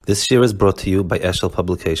This year is brought to you by Eshel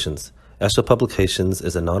Publications. Eshel Publications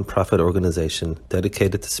is a non-profit organization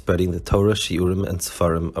dedicated to spreading the Torah, Shiurim, and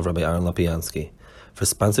Sefarim of Rabbi Aaron Lapiansky. For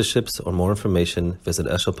sponsorships or more information, visit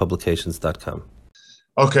eshelpublications.com.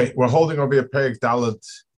 Okay, we're holding over a Perek Dalet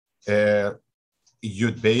Yud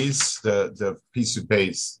Beis, the piece of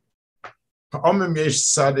Beis. That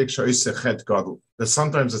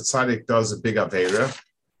sometimes a tzaddik does a big avera.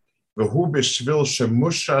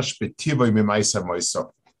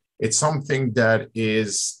 It's something that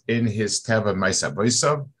is in his teva ma'isa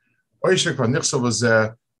boisav,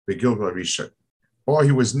 or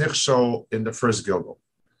he was nichshol in the first gilgul.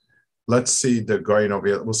 Let's see the going over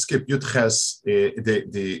here. We'll skip Yudches.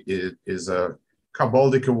 Is a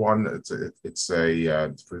Kabbalic one. It's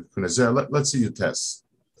a let's see Yudches.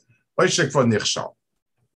 Oishek for nichshol.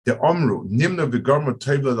 The Omru nimna v'garmu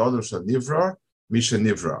toivled others nivra misha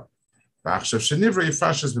nivra. V'achshav shenivra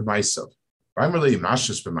yifashes b'maisav. Primarily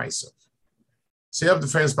mashes b'maisav. So you have the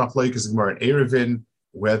famous machlokes Gemara in Erevin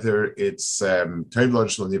whether it's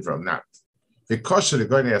toivled shel nivra or not. V'kosher the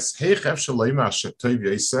going to ask hey chef Shleima asher toiv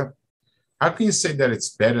yosef. How can you say that it's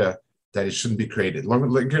better that it shouldn't be created?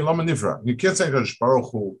 You can't say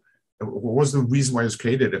Baruch Hu, what was the reason why it was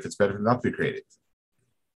created if it's better not to be created?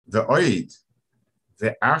 The Oid,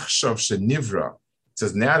 the Achshav Shenivra,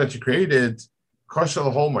 says now that you created,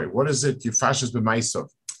 Koshel Holmai, what is it? You fascist b'maisav.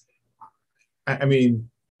 I mean,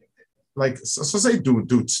 like, so say do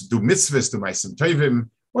mitzvahs to maisav. Tovim,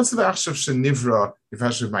 what's the Achshav Shenivra, you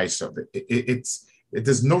fascist b'maisav?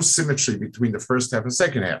 There's no symmetry between the first half and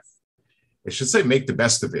second half. It should say make the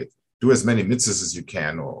best of it. Do as many mitzvahs as you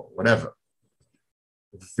can or whatever.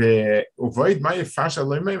 Should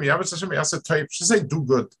say do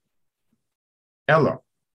good. Ella.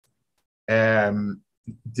 The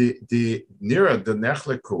nearer the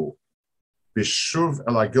nechleku b'shuv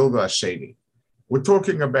ela gilgal hasheni. We're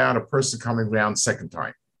talking about a person coming around second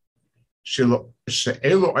time.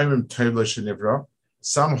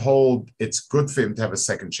 Some hold it's good for him to have a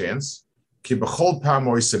second chance. He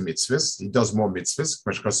does more mitzvahs.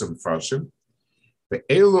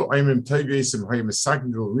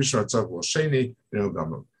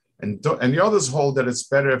 And the others hold that it's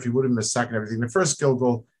better if he wouldn't massacre everything in the first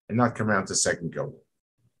gilgul and not come around to second gilgul.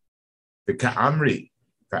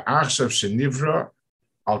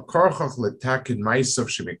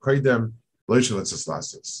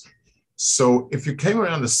 So if you came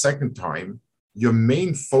around the second time, your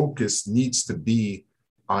main focus needs to be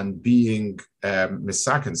on being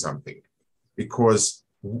misakin something, because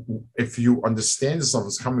if you understand yourself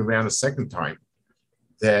as coming around a second time,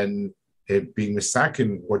 then being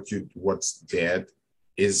misakin what's bad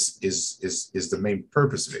is the main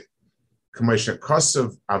purpose of it.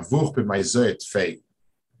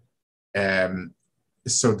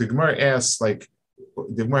 So the Gemara asks, like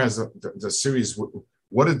the Gemara has the series.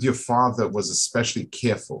 What did your father was especially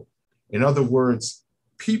careful? In other words,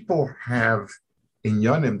 people have in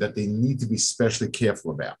Yonim that they need to be especially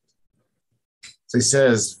careful about. So he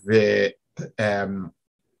says,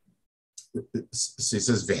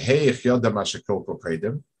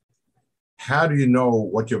 how do you know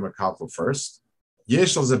what you're makalfel first?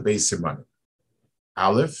 Yeshal ze beis simanim.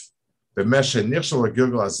 Aleph,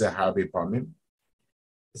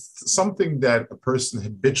 something that a person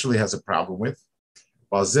habitually has a problem with.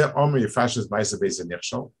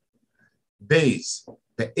 Beis.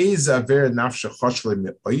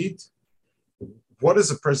 What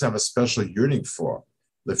does a person have a special yearning for?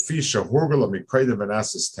 Well, that's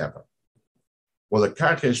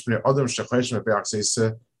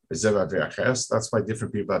why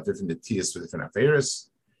different people have different netias for different affairs.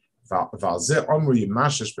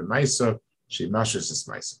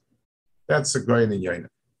 That's a grain in Yaina.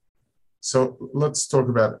 So let's talk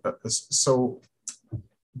about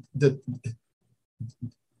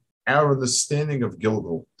our understanding of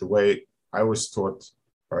Gilgul, the way I was taught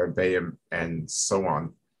by Bayim and so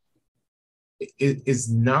on, it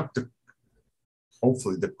is not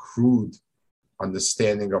hopefully the crude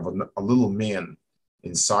understanding of a little man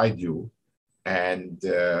inside you. And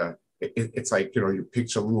it's like, you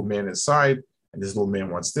picture a little man inside, and this little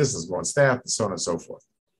man wants this, this wants that, and so on and so forth.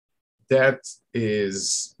 That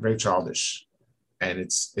is very childish, and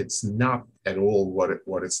it's not at all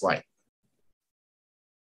what it's like.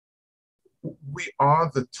 We are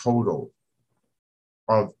the total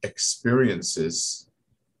of experiences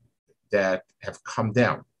that have come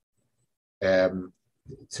down.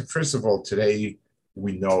 First of all, today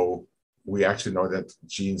we actually know that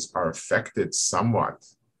genes are affected somewhat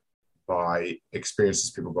by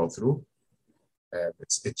experiences people go through.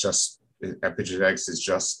 Epigenetics is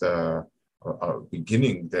just a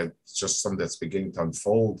beginning, that's just something that's beginning to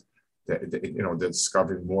unfold. They're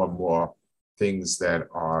discovering more and more things that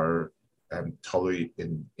are totally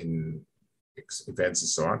in events and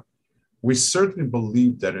so on. We certainly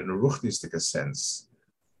believe that in a ruchnistic sense,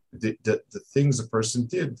 the things a person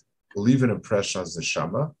did leave an impression on the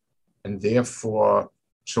neshama, and therefore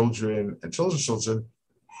children and children's children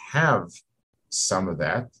have some of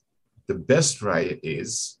that. The best raya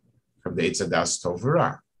is from the Eitz Hadas Tov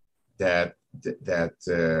V'Ra, that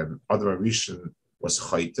Adam Rishon was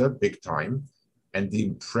chayta big time, and the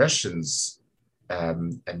impressions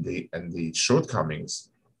and the shortcomings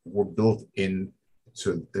were built into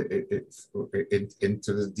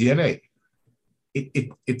the DNA.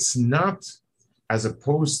 It's not, as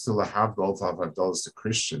opposed to Lahavdol Avadol, the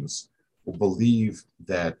Christians who believe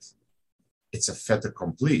that it's a fait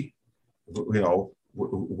accompli. We're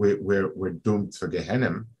doomed for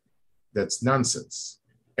Gehenna. That's nonsense.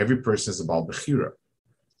 Every person is a Baal Bechira.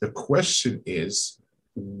 The question is,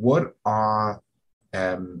 what are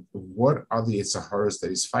the Yetzer that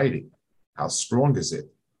he's fighting? How strong is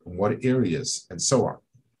it? In what areas? And so on.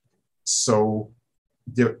 So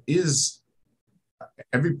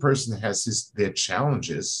every person has their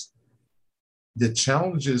challenges. The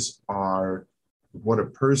challenges are what a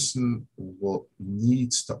person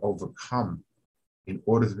needs to overcome in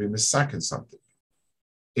order to be misaken something.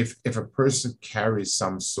 If a person carries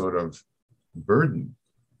some sort of burden,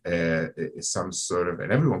 and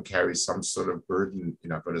everyone carries some sort of burden in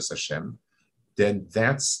Avodas Hashem, then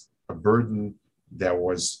that's a burden that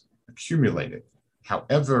was accumulated.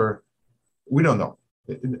 However, we don't know.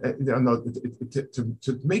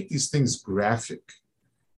 To make these things graphic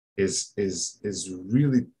is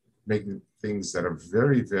really making things that are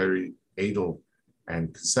very, very idle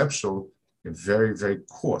and conceptual and very, very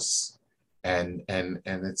coarse, and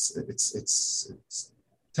it's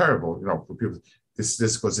terrible, for people.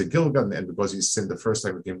 This goes to Gilgal, and because he sinned the first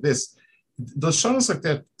time, it became this. Those shadows like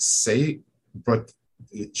that say, but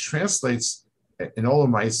it translates in all of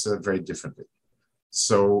Maisa very differently.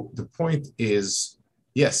 So the point is,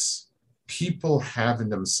 yes, people have in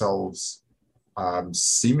themselves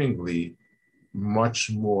seemingly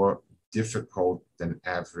much more difficult than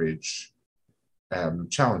average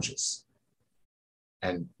challenges.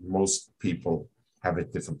 And most people have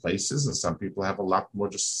it different places, and some people have a lot more,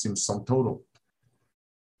 just seems sum total.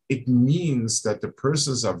 It means that the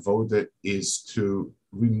person's avoda is to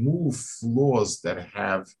remove flaws that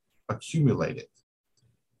have accumulated.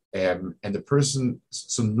 And the person,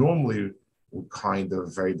 so normally we're kind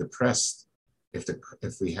of very depressed if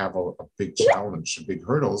we have a big challenge, big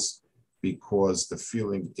hurdles, because the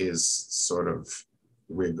feeling is sort of,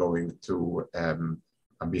 we're going to, I'm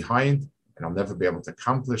behind and I'll never be able to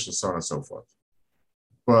accomplish, and so on and so forth.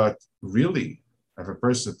 But really, if a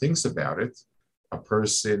person thinks about it, a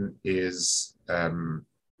person is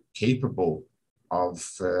capable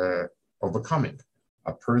of overcoming.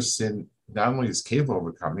 A person not only is capable of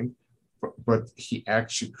overcoming, but he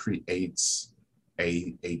actually creates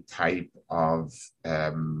a type of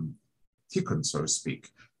tikkun, so to speak,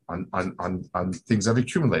 on things that have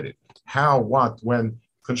accumulated. How, what, when.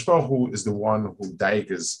 Kadosh Baruch Hu is the one who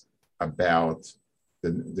diages about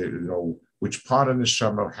which part of the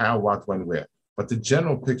neshama, how, what, when, where. But the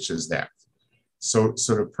general picture is that. So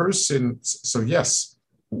the person. So yes,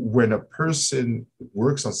 when a person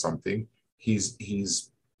works on something, he's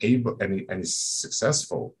able and he's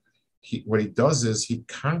successful. What he does is he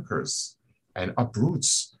conquers and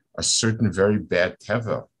uproots a certain very bad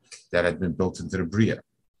teva that had been built into the bria.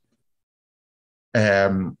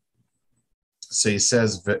 So he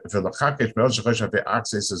says, and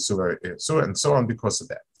so on because of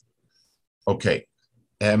that. Okay.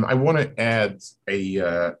 I want to add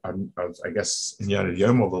I guess, in Yad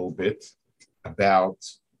Yom a little bit about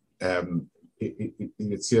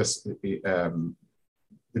it's just the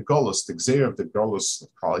Golus, the Gzeir of the Golus of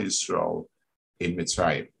Klal Yisrael in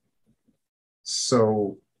Mitzrayim.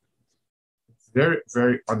 So very,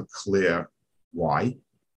 very unclear why. I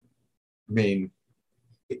mean,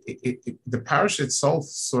 the parish itself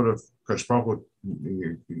sort of, Kadosh Baruch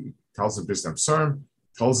Hu tells him Bisnam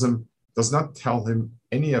Psurim, does not tell him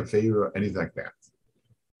any Aveira or anything like that.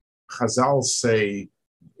 Chazal say,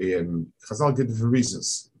 Chazal give different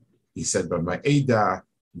reasons. He said, "But my Eda,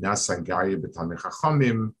 Nasangari B'Tamei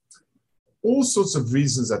Chachamim," all sorts of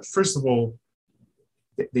reasons that, first of all,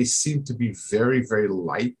 they seem to be very, very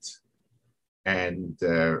light and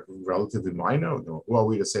relatively minor. Well,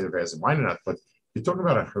 we just say that as a minor not, but you're talking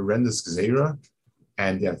about a horrendous gzeira,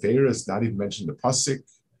 and the Aveira is not even mentioned in the pasuk,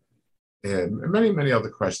 and many, many other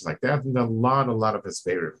questions like that. And a lot of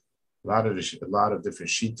Hesperim, a lot of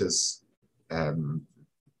different shitas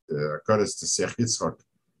the goddess to Sech Yitzchak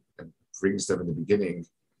brings them in the beginning,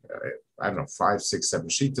 I don't know, 5, 6, 7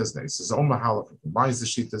 shitas. And he says, "Oh, Mahalach combines the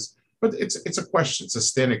shitas." But it's a question. It's a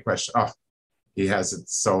standing question. He has it.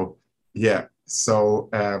 So yeah. So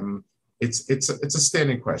it's a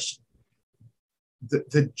standing question.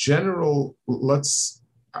 The general.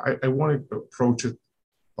 I want to approach it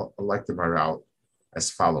like the Maral as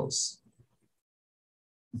follows.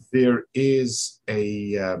 There is a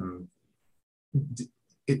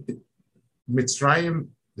Mitzrayim,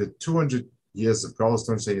 the 200 years of Golos,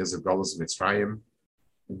 200 years of Golos in Mitzrayim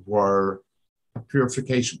were a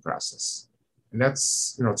purification process, and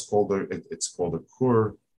that's it's called a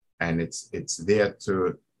kur, and it's there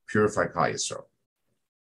to purify Klal Yisrael.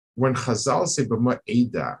 When Chazal say b'ma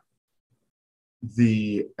Eda,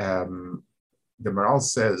 the Maral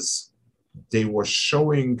says they were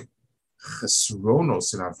showing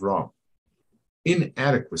chesronos in Avram,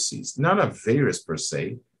 inadequacies, not averis per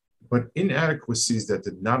se, but inadequacies that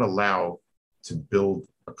did not allow to build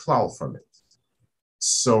a klal from it.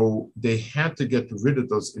 So they had to get rid of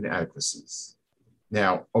those inadequacies.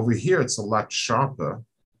 Now, over here, it's a lot sharper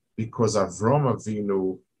because Avram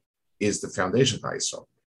Avinu is the foundation of Israel.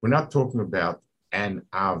 We're not talking about an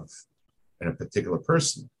Av and a particular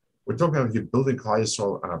person. We're talking about you building Klal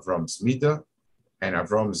Yisrael on Avram's Midah, and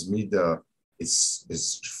Avram's Midah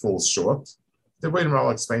is falls short. The way the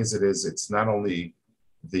Maral explains it is, it's not only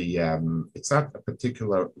it's not a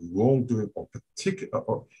particular wrongdoing or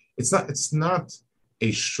it's not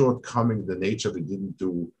a shortcoming in the nature of he didn't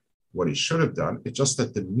do what he should have done. It's just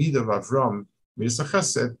that the Midah of Avram, Midas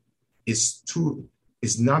HaChesed,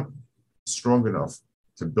 is not strong enough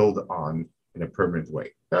to build on in a permanent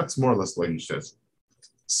way. That's more or less what he says.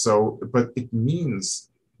 So, but it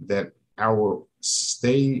means that our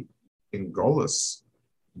stay in Golos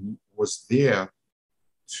was there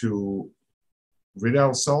to rid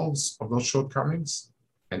ourselves of those shortcomings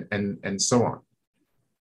and so on.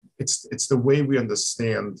 It's the way we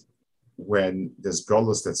understand when there's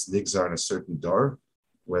Golos that's nigzar in a certain door,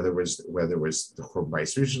 whether it was the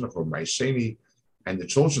Churmais Rishon, the Churmais Sheni, and the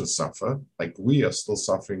children suffer, like we are still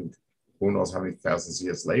suffering, who knows how many thousands of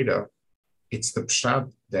years later. It's the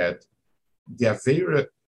pshat that the Avera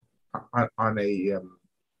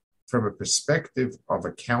from a perspective of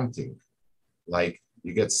accounting, like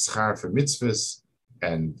you get schar for mitzvahs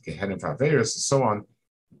and gehenim for averos and so on.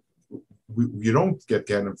 You don't get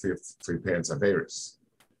gehenim for your parents' averos.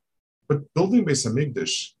 But building Beis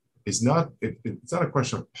Hamikdash is not. It's not a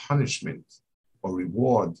question of punishment or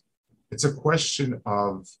reward. It's a question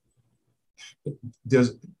of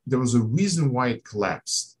there was a reason why it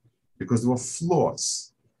collapsed, because there were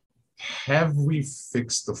flaws. Have we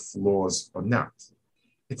fixed the flaws or not?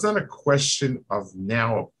 It's not a question of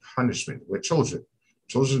now a punishment. We're children.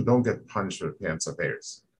 Children don't get punished for the parents'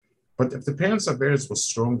 affairs. But if the parents' affairs were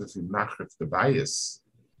strong to be machrif the bias,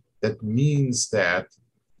 that means that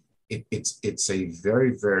it's a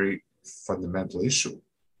very, very fundamental issue.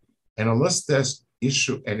 And unless there's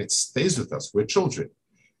issue and it stays with us, we're children.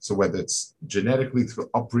 So whether it's genetically, through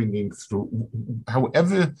upbringing, through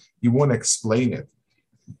however you want to explain it,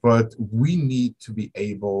 but we need to be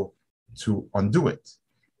able to undo it.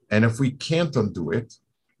 And if we can't undo it,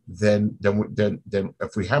 then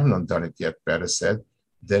if we haven't undone it yet, better said,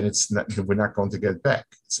 then we're not going to get it back.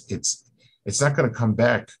 It's not going to come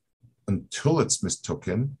back until it's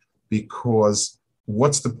mistaken, because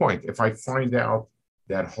what's the point? If I find out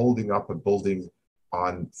that holding up a building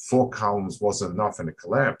on 4 columns wasn't enough and it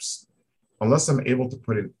collapsed, unless I'm able to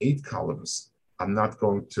put in 8 columns, I'm not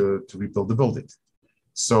going to rebuild the building.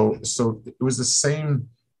 So it was the same.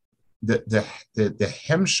 The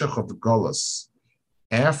hemshech of the Golos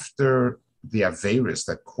after the Averis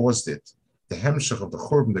that caused it, the hemshech of the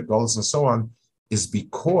Churban, the Golos, and so on, is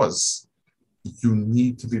because you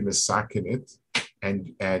need to be misakin it,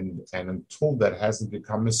 and until that hasn't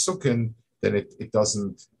become misukin, then it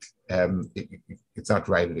doesn't. It's not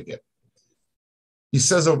righted again. He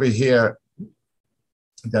says over here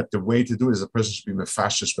that the way to do it is a person should be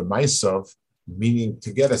mefashish b'maisav, meaning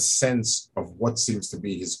to get a sense of what seems to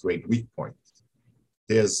be his great weak point.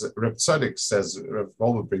 There's Reb Tzaddik says, Reb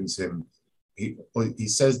Volva brings him, he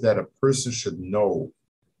says that a person should know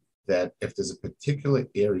that if there's a particular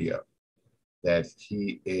area that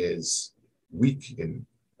he is weak in,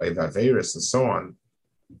 by Vaveris and so on,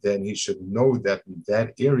 then he should know that in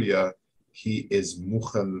that area he is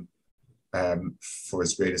muchen for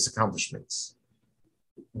his greatest accomplishments.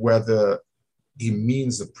 Whether he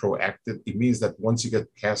means the proactive, he means that once you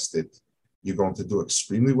get past it, you're going to do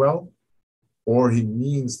extremely well, or he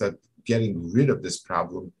means that getting rid of this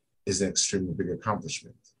problem is an extremely big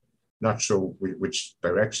accomplishment. not sure which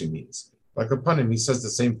direction he means. Like upon him, he says the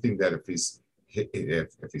same thing that if he's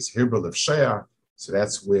Hirbel of Shea, so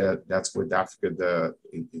that's where Dafka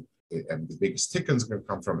and the biggest tikkun are going to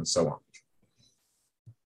come from, and so on.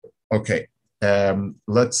 Okay,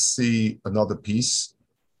 let's see another piece.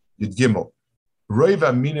 Yud Gimel.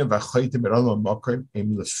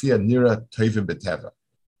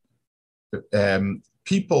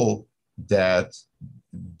 People that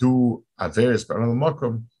do Averis B'Olam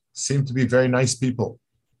Makom seem to be very nice people.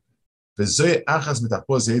 So he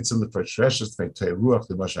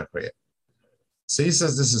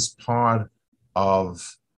says this is part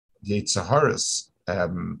of the Yetzer Hara's,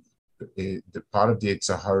 the part of the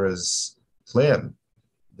Yetzer Hara's plan,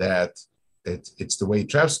 that it's the way he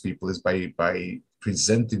traps people is by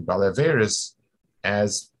presenting Baalei Averis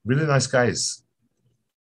as really nice guys.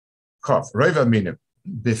 Chof, Roiv Aminim,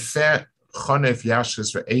 Befeh Chonef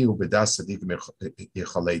Yashris Re'eu B'das Sadikim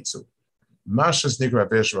Yichaletzu. Mashas Nigra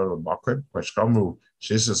Averis B'Olam Makom, Vashkamru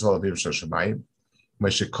Sheshes Holavim Shel Shemayim,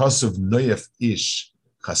 Meshekosov Noyef Ish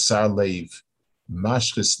Chasar Leiv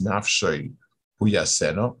Mashris Nafshoy Hu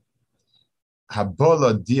Yaseno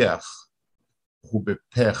Habola Diach Hu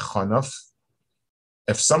Bepeh Chonof.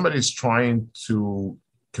 If somebody's trying to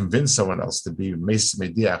convince someone else to be Meis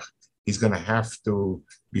Mediach, he's going to have to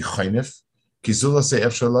be Chaynef. Kizula say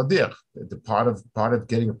Efshel Ladiach. The part of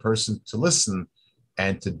getting a person to listen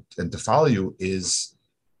and to follow you is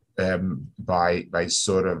by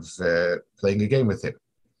sort of playing a game with him.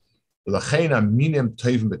 And that's why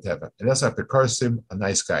the Karsim are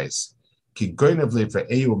nice guys. Ki goynev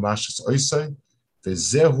le've'eu mashas oisai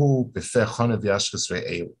ve'zehu befechonev yashkas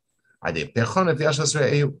re'eu. Ade pechonev yashkas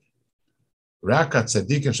re'eu. Rak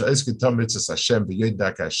hatzadikim she'oiskin tom mitzvahs Hashem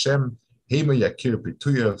v'yodak Hashem hema yakir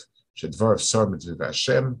pituyev shedvar sar mitzvah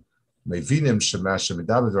Hashem mevinim shema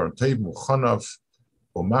shemidav v'oram toiv muchanav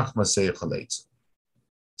u'machma se'ychaletz.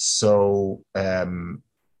 So,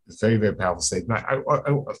 very, very powerful statement. I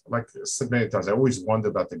like I said many times, I always wonder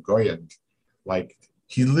about the Goyen. Like,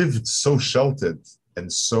 he lived so sheltered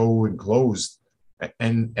and so enclosed,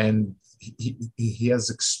 and he has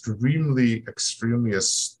extremely, extremely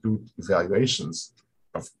astute evaluations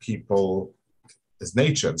of people, his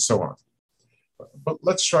nature, and so on. But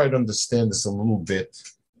let's try to understand this a little bit.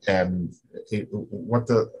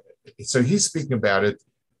 So he's speaking about it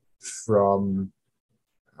from,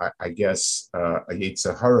 I guess, a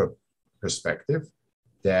Yetzer Hara perspective,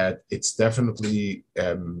 that it's definitely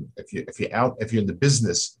if you're in the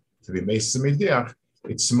business to be Meis Mediach,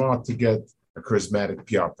 it's smart to get a charismatic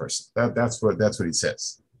PR person. That's what he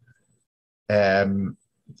says.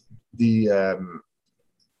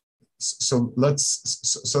 So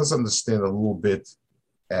let's understand a little bit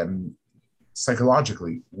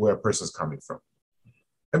psychologically where a person is coming from.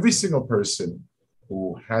 Every single person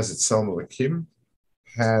who has its Selma Lakim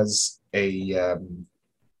has an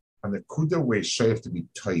akuda where shaykh to be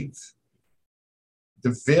toiv.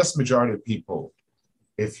 The vast majority of people,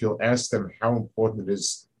 if you'll ask them how important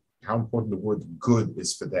the word good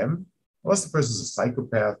is for them, unless the person is a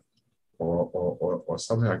psychopath or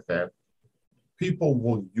something like that, people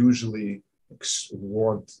will usually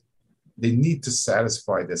they need to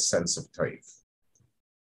satisfy their sense of toiv.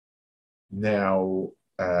 Now,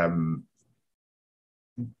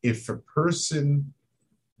 if a person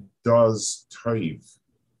does toiv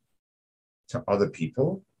to other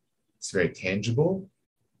people, it's very tangible,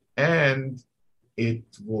 and it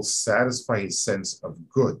will satisfy his sense of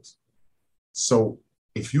good. So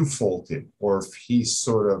if you fault him, or if he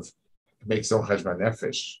sort of makes el cheshbon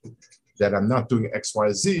nefesh that I'm not doing X,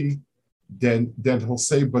 Y, Z, then he'll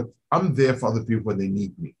say, but I'm there for other people when they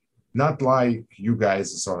need me, not like you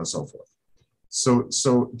guys, and so on and so forth. So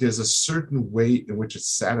there's a certain way in which it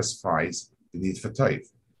satisfies the need for toiv.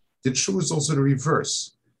 The truth is also the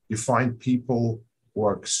reverse. You find people who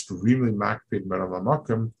are extremely makpid B'Olam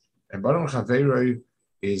Makom, and B'Olam Chaveroi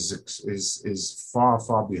is far,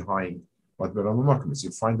 far behind what B'Olam Makom is.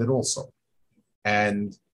 You find that also.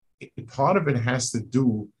 And part of it has to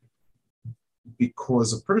do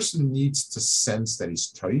because a person needs to sense that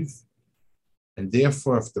he's toiv, and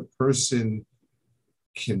therefore if the person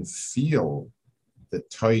can feel the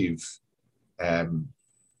toiv,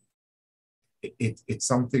 it's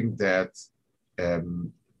something that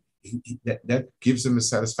that gives him a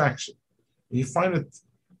satisfaction. And you find it.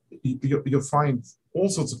 You'll find all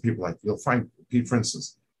sorts of people like you'll find, for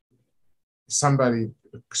instance, somebody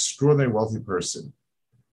extraordinarily wealthy person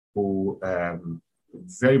who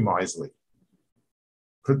very miserly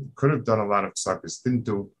could have done a lot of tzedakos, didn't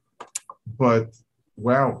do, but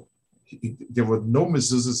wow, there were no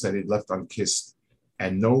mezuzahs that he left unkissed,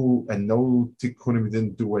 and no tikkunim he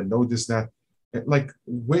didn't do, and no this that, like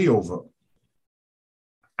way over.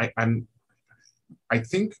 I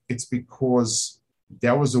think it's because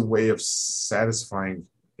that was a way of satisfying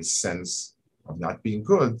his sense of not being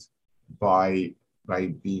good by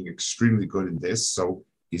being extremely good in this. So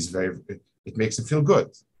it makes him feel good,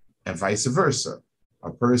 and vice versa. A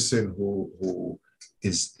person who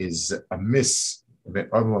is amiss, his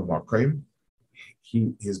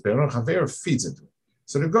Be'er Chaver feeds into it.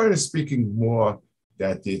 So the guy is speaking more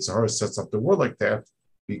that the Yitzhar sets up the world like that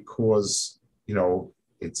because, I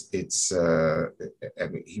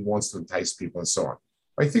mean, he wants to entice people and so on.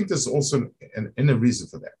 I think there's also a reason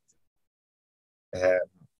for that.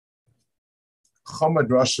 Chomad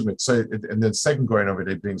Rashim, and then second going over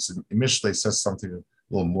it brings Mishlei says something a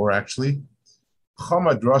little more actually.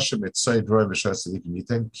 Chomad Rashim Mitzay Droy Mishas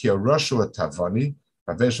Sadikim Ki Arashu Atavani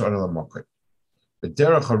Avesh Anala Mokim. The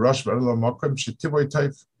Derech Harash Anala Mokim Shetivoy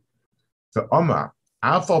Taif. The Oma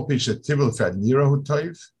Afal Pisha Tivil Fadnira Hu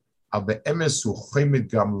Taif. Al Be'emes Hu Chemid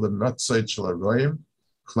Gam Lematzay Chalaroyim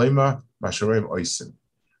Klema Masharoyim Oisin.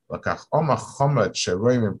 Lakach Oma Chomad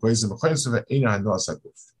Sharoyim and Poizim Chayim Eina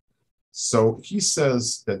Hanosaguf. So he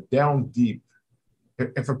says that down deep,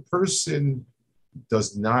 if a person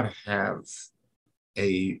does not have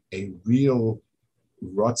a real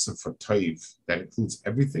ratzon for taiv that includes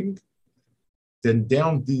everything, then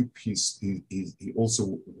down deep he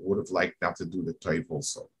also would have liked not to do the taiv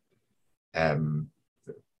also.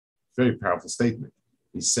 Very powerful statement.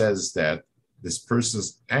 He says that this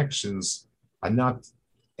person's actions are not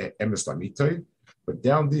emes lamitoy, but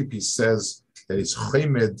down deep he says that it's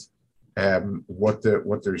chemed what the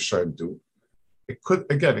Rishonim do. It could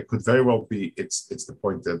very well be it's the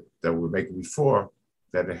point that we were making before,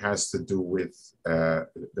 that it has to do with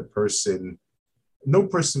the person. No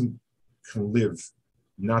person can live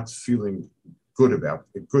not feeling good about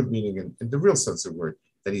it. Good meaning in the real sense of the word,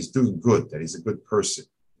 that he's doing good, that he's a good person.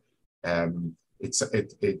 He needs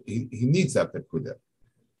that nekuda.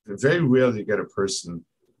 Very rarely you get a person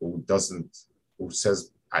who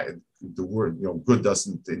says the word good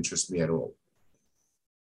doesn't interest me at all.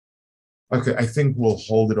 Okay, I think we'll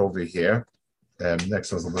hold it over here.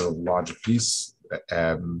 Next was a little larger piece.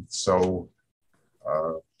 So,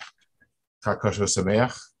 Kakasha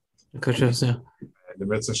Sameach. The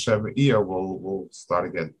Mitzvah Shem we'll start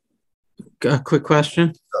again. A quick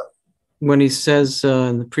question. When he says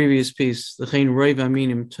in the previous piece, the Chain Reiv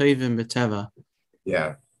Aminim Tovim B'Teva.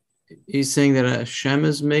 Yeah. He's saying that Hashem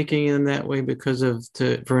is making it in that way because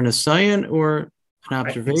for an assignment or an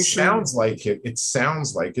observation? It sounds like it. It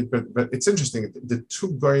sounds like it, but it's interesting. The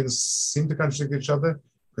two guys seem to contradict each other,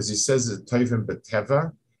 because he says it's Tovim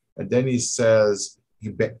B'Teva, and then he says he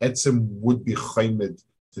be'etzim would be chaymed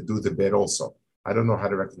to do the bed also. I don't know how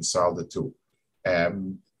to reconcile the two,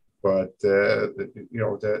 but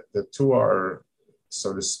the two are,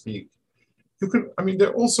 so to speak. There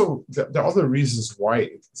are other reasons why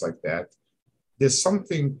it's like that. There's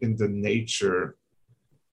something in the nature.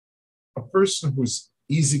 A person who's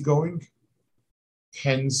easygoing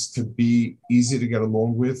tends to be easy to get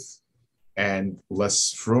along with and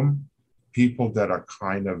less frum. People that are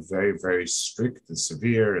kind of very, very strict and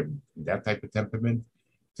severe and that type of temperament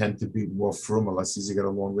tend to be more frum or less easy to get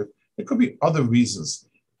along with. There could be other reasons.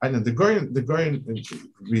 And then the Goyen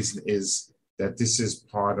reason is that this is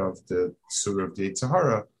part of the Surah of the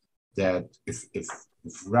Yitzhahara, that if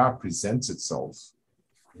Ra presents itself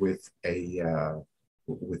with a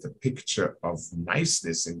picture of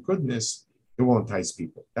niceness and goodness, it will entice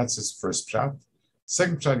people. That's his first shot.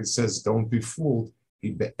 Second shot, he says, don't be fooled.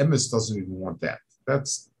 He be'emes doesn't even want that.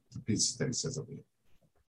 That's the piece that he says over here.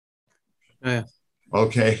 Yeah.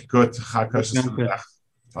 Okay, good.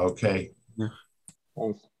 Okay. Yeah.